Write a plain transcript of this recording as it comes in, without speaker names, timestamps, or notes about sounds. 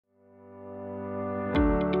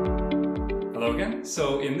Hello again.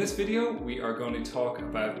 So in this video we are going to talk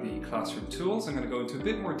about the classroom tools. I'm going to go into a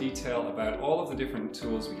bit more detail about all of the different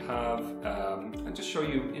tools we have and just show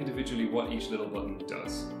you individually what each little button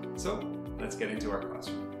does. So let's get into our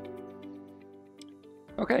classroom.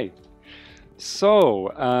 Okay, so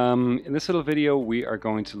in this little video we are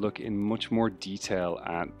going to look in much more detail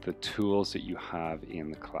at the tools that you have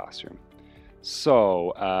in the classroom.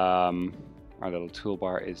 So our little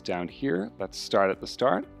toolbar is down here. Let's start at the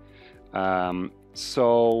start.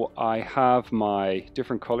 So I have my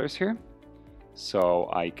different colors here, so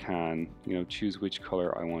I can choose which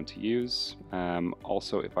color I want to use.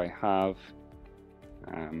 Also, if I have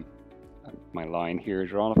my line here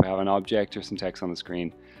drawn, if I have an object or some text on the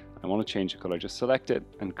screen, I want to change the color, just select it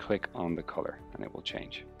and click on the color and it will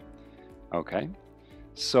change. Okay,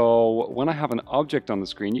 so when I have an object on the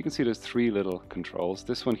screen, you can see there's three little controls.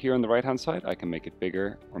 This one here on the right hand side, I can make it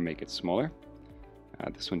bigger or make it smaller.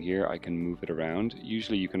 This one here, I can move it around.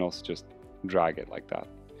 Usually you can also just drag it like that.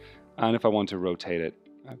 And if I want to rotate it,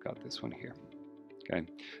 I've got this one here. Okay,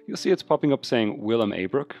 you'll see it's popping up saying Willem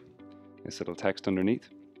Abrook, this little text underneath.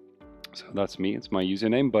 So that's me, it's my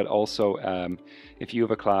username. But also if you have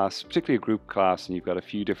a class, particularly a group class, and you've got a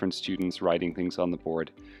few different students writing things on the board,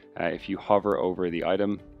 if you hover over the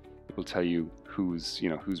item, it will tell you whose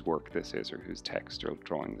work this is or whose text or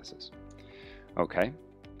drawing this is. Okay.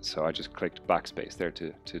 So I just clicked backspace there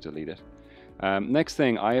to delete it. Next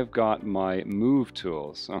thing, I have got my move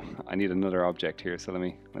tools. Oh, I need another object here, so let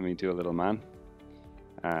me do a little man.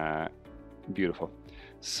 Beautiful.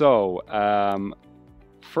 So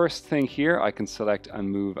first thing here, I can select and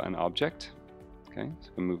move an object. Okay, so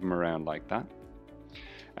I can move them around like that.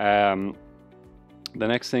 The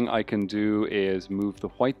next thing I can do is move the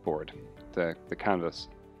whiteboard, the canvas.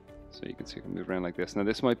 So you can see I can move around like this. Now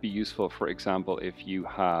this might be useful, for example, if you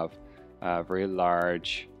have a very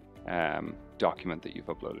large document that you've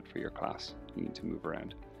uploaded for your class. You need to move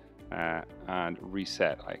around. And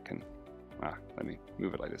reset, I can, let me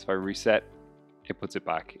move it like this. If I reset, it puts it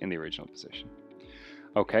back in the original position.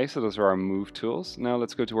 Okay, so those are our move tools. Now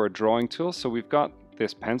let's go to our drawing tools. So we've got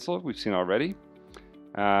this pencil we've seen already,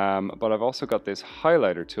 but I've also got this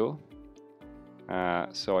highlighter tool.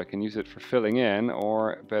 So I can use it for filling in,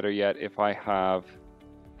 or better yet, if I have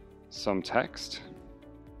some text,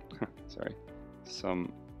 sorry,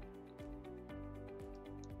 some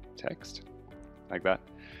text like that,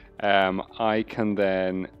 I can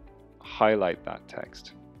then highlight that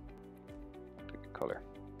text. Pick a color.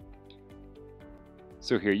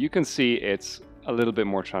 So here you can see it's a little bit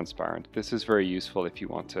more transparent. This is very useful if you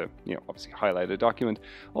want to, obviously highlight a document.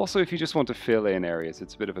 Also, if you just want to fill in areas,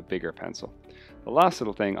 it's a bit of a bigger pencil. The last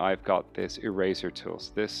little thing, I've got this eraser tool.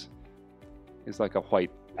 So this is like a white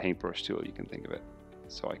paintbrush tool, you can think of it.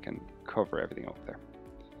 So I can cover everything up there.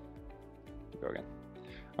 Go again.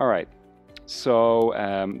 All right, so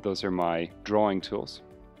those are my drawing tools.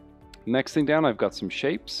 Next thing down, I've got some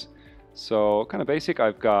shapes. So kind of basic,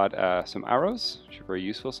 I've got some arrows, which are very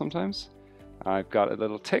useful sometimes. I've got a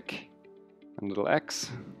little tick and a little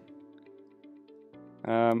X.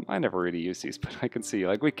 I never really use these, but I can see,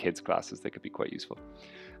 like with kids' classes, they could be quite useful.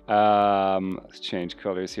 Let's change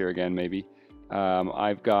colors here again, maybe.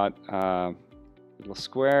 I've got a little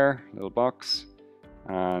square, a little box,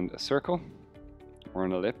 and a circle, or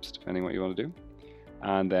an ellipse, depending what you want to do.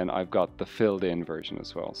 And then I've got the filled-in version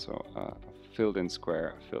as well. So a filled-in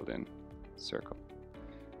square, a filled-in circle.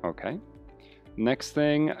 Okay. Next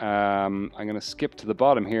thing, I'm going to skip to the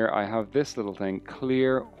bottom here. I have this little thing,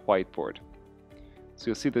 clear whiteboard. So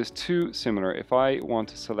you'll see there's two similar. If I want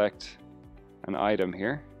to select an item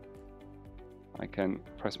here, I can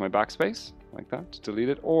press my backspace like that to delete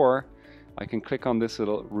it, or I can click on this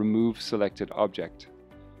little remove selected object.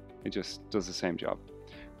 It just does the same job.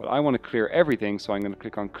 But I want to clear everything, so I'm going to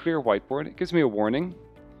click on clear whiteboard. It gives me a warning.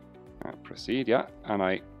 Proceed, yeah, and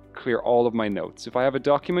I clear all of my notes. If I have a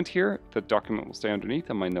document here, the document will stay underneath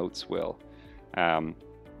and my notes will kind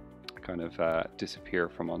of disappear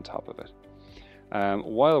from on top of it.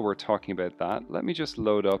 While we're talking about that, let me just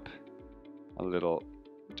load up a little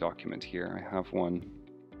document here. I have one.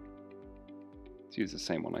 Let's use the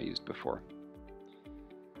same one I used before.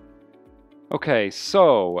 Okay,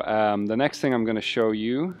 so the next thing I'm going to show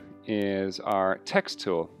you is our text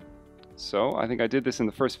tool. So I think I did this in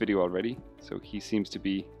the first video already, so he seems to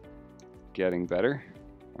be getting better.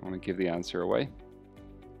 I want to give the answer away.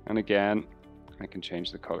 And again, I can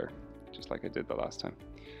change the color, just like I did the last time.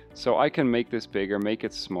 So I can make this bigger, make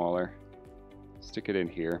it smaller, stick it in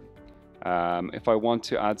here. If I want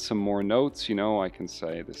to add some more notes, I can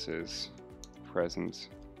say this is present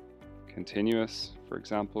continuous, for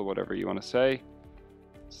example, whatever you want to say.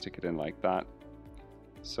 Stick it in like that.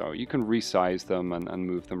 So you can resize them and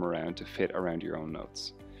move them around to fit around your own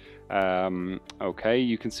notes. Okay,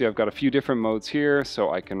 you can see I've got a few different modes here,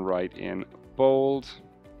 so I can write in bold,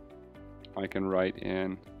 I can write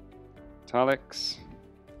in italics,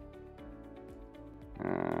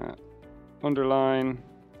 underline.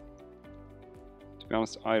 To be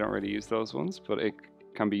honest, I don't really use those ones, but it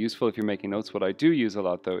can be useful if you're making notes. What I do use a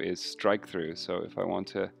lot though is strike through. So if I want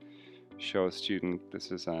to show a student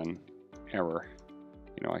this is an error,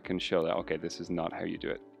 you know, I can show that, okay, this is not how you do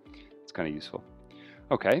it. It's kind of useful.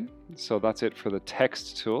 Okay, so that's it for the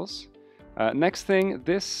text tools. Next thing,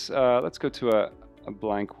 this, let's go to a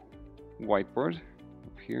blank whiteboard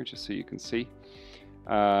up here just so you can see.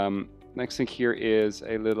 Next thing here is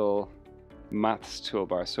a little maths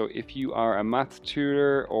toolbar. So if you are a math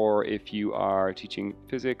tutor or if you are teaching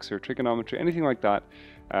physics or trigonometry, anything like that,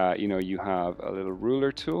 you know, you have a little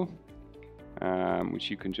ruler tool,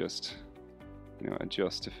 which you can just, you know,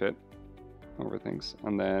 adjust to fit over things.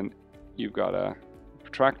 And then you've got a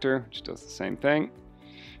protractor, which does the same thing.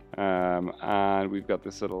 And we've got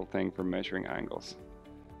this little thing for measuring angles.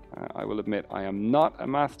 I will admit I am not a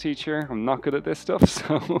math teacher. I'm not good at this stuff,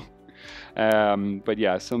 so but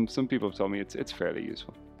yeah, some people have told me it's fairly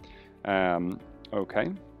useful.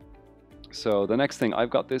 Okay, so the next thing, I've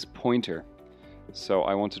got this pointer. So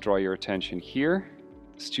I want to draw your attention here.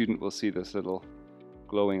 The student will see this little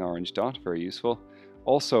glowing orange dot, very useful.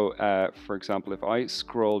 Also, for example, if I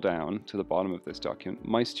scroll down to the bottom of this document,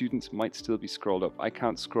 my students might still be scrolled up. I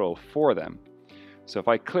can't scroll for them. So if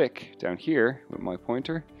I click down here with my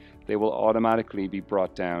pointer, they will automatically be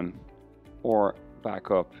brought down or back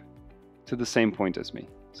up to the same point as me.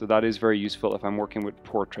 So that is very useful if I'm working with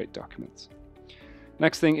portrait documents.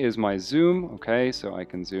 Next thing is my zoom. Okay, so I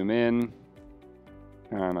can zoom in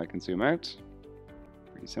and I can zoom out.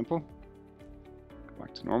 Pretty simple. Go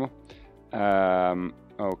back to normal.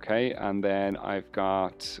 Okay, and then I've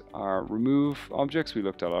got our remove objects we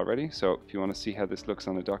looked at already. So if you want to see how this looks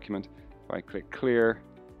on a document, if I click clear,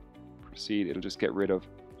 proceed, it'll just get rid of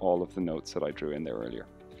all of the notes that I drew in there earlier.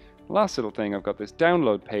 Last little thing, I've got this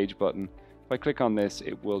download page button. If I click on this,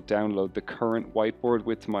 it will download the current whiteboard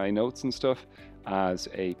with my notes and stuff as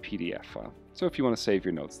a PDF file. So if you want to save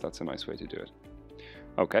your notes, that's a nice way to do it.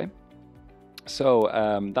 Okay, so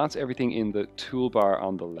that's everything in the toolbar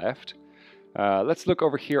on the left. Let's look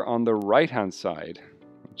over here on the right-hand side.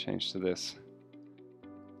 I'll change to this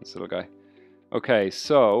little guy. Okay,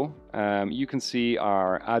 so you can see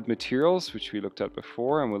our add materials, which we looked at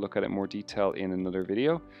before, and we'll look at it in more detail in another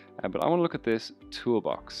video. But I want to look at this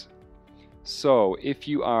toolbox. So if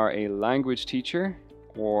you are a language teacher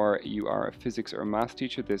or you are a physics or math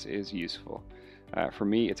teacher, this is useful. For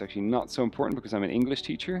me, it's actually not so important because I'm an English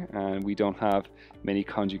teacher and we don't have many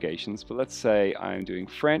conjugations. But let's say I'm doing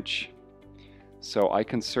French. So I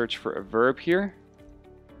can search for a verb here.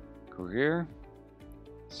 Go here,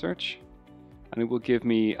 search. And it will give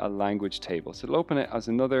me a language table. So it'll open it as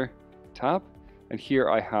another tab. And here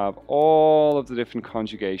I have all of the different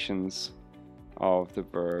conjugations of the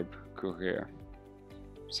verb courir.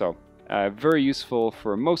 So very useful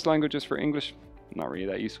for most languages. For English, not really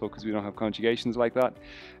that useful because we don't have conjugations like that.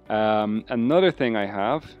 Another thing I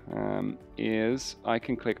have is I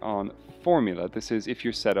can click on formula. This is if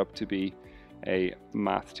you're set up to be a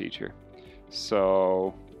math teacher.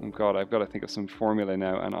 So oh God, I've got to think of some formulae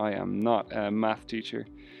now, and I am not a math teacher.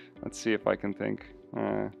 Let's see if I can think.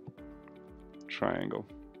 Triangle.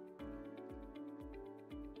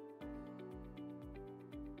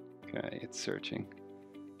 Okay, it's searching.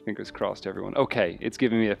 Fingers crossed, everyone. Okay, it's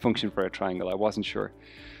giving me a function for a triangle. I wasn't sure.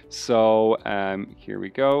 So here we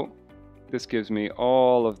go. This gives me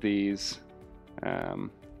all of these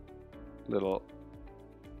little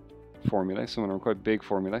formulae. Some of them are quite big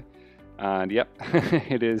formulae. And yep,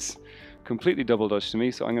 it is completely double Dutch to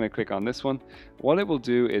me. So I'm going to click on this one. What it will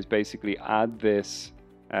do is basically add this,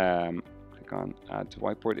 click on add to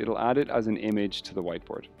whiteboard. It'll add it as an image to the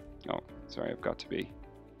whiteboard. Oh, sorry, I've got to be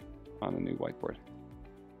on a new whiteboard.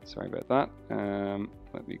 Sorry about that.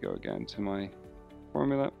 Let me go again to my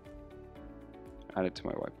formula, add it to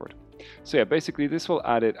my whiteboard. So yeah, basically this will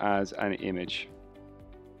add it as an image.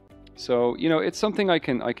 So, you know, it's something I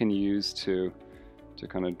can use to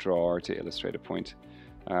kind of draw or to illustrate a point.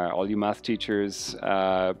 All you math teachers,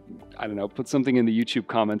 I don't know, put something in the YouTube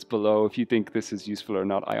comments below if you think this is useful or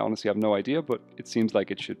not. I honestly have no idea, but it seems like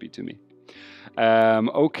it should be to me.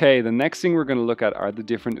 Okay, the next thing we're going to look at are the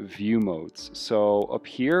different view modes. So up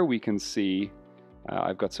here we can see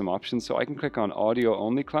I've got some options. So I can click on audio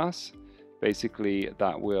only class, basically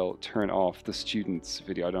that will turn off the student's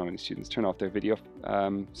video. I don't have any students, turn off their video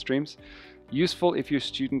streams. Useful if your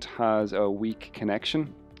student has a weak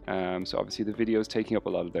connection. So obviously the video is taking up a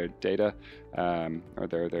lot of their data or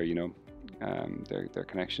their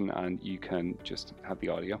connection, and you can just have the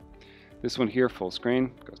audio. This one here, full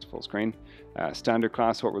screen, goes to full screen. Standard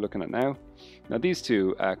class, what we're looking at now. Now these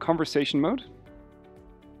two, conversation mode.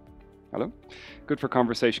 Hello. Good for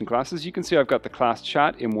conversation classes. You can see I've got the class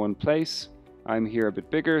chat in one place. I'm here a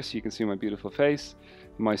bit bigger so you can see my beautiful face.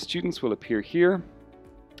 My students will appear here.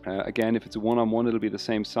 Again, if it's a one-on-one, it'll be the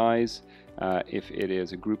same size. If it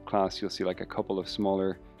is a group class, you'll see like a couple of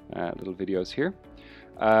smaller little videos here.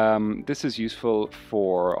 This is useful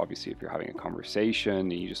for, obviously, if you're having a conversation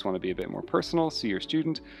and you just want to be a bit more personal, see your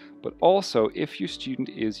student, but also if your student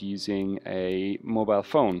is using a mobile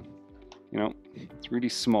phone. You know, it's really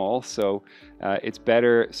small, so it's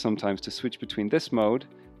better sometimes to switch between this mode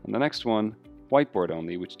and the next one, whiteboard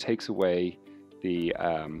only, which takes away the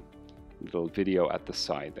little video at the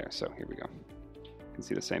side there. So here we go. You can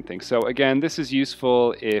see the same thing. So again, this is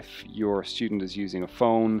useful if your student is using a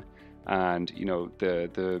phone and you know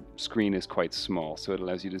the screen is quite small, so it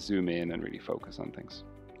allows you to zoom in and really focus on things.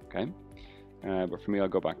 Okay, but for me, I'll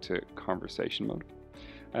go back to conversation mode.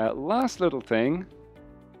 Last little thing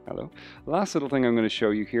I'm going to show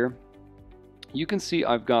you here. You can see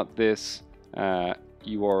I've got this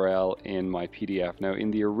URL in my PDF. Now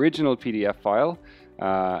in the original PDF file,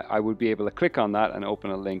 I would be able to click on that and open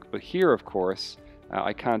a link, but here of course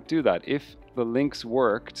I can't do that. If the links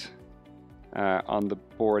worked on the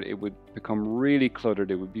board, it would become really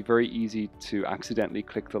cluttered. It would be very easy to accidentally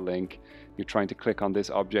click the link. You're trying to click on this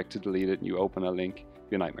object to delete it and you open a link, it'd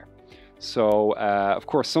be a nightmare. So of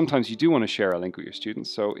course sometimes you do want to share a link with your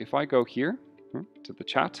students. So if I go here to the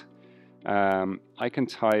chat, I can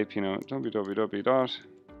type, you know,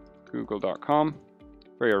 www.google.com,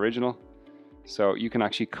 very original. So you can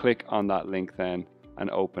actually click on that link then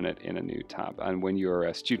and open it in a new tab. And when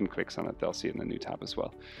your student clicks on it, they'll see it in a new tab as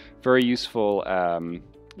well. Very useful.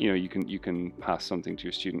 You know, you can pass something to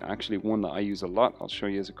your student. Actually, one that I use a lot, I'll show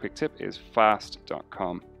you as a quick tip, is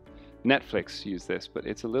fast.com. Netflix use this, but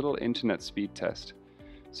it's a little internet speed test.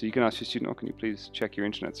 So you can ask your student, oh, can you please check your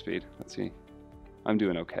internet speed? Let's see. I'm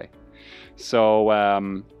doing okay. So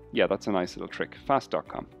yeah, that's a nice little trick.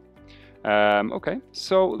 Fast.com. Okay,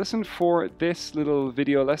 so listen, for this little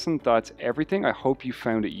video lesson, that's everything. I hope you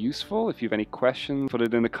found it useful. If you have any questions, put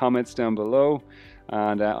it in the comments down below,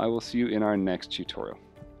 and I will see you in our next tutorial.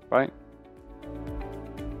 Bye.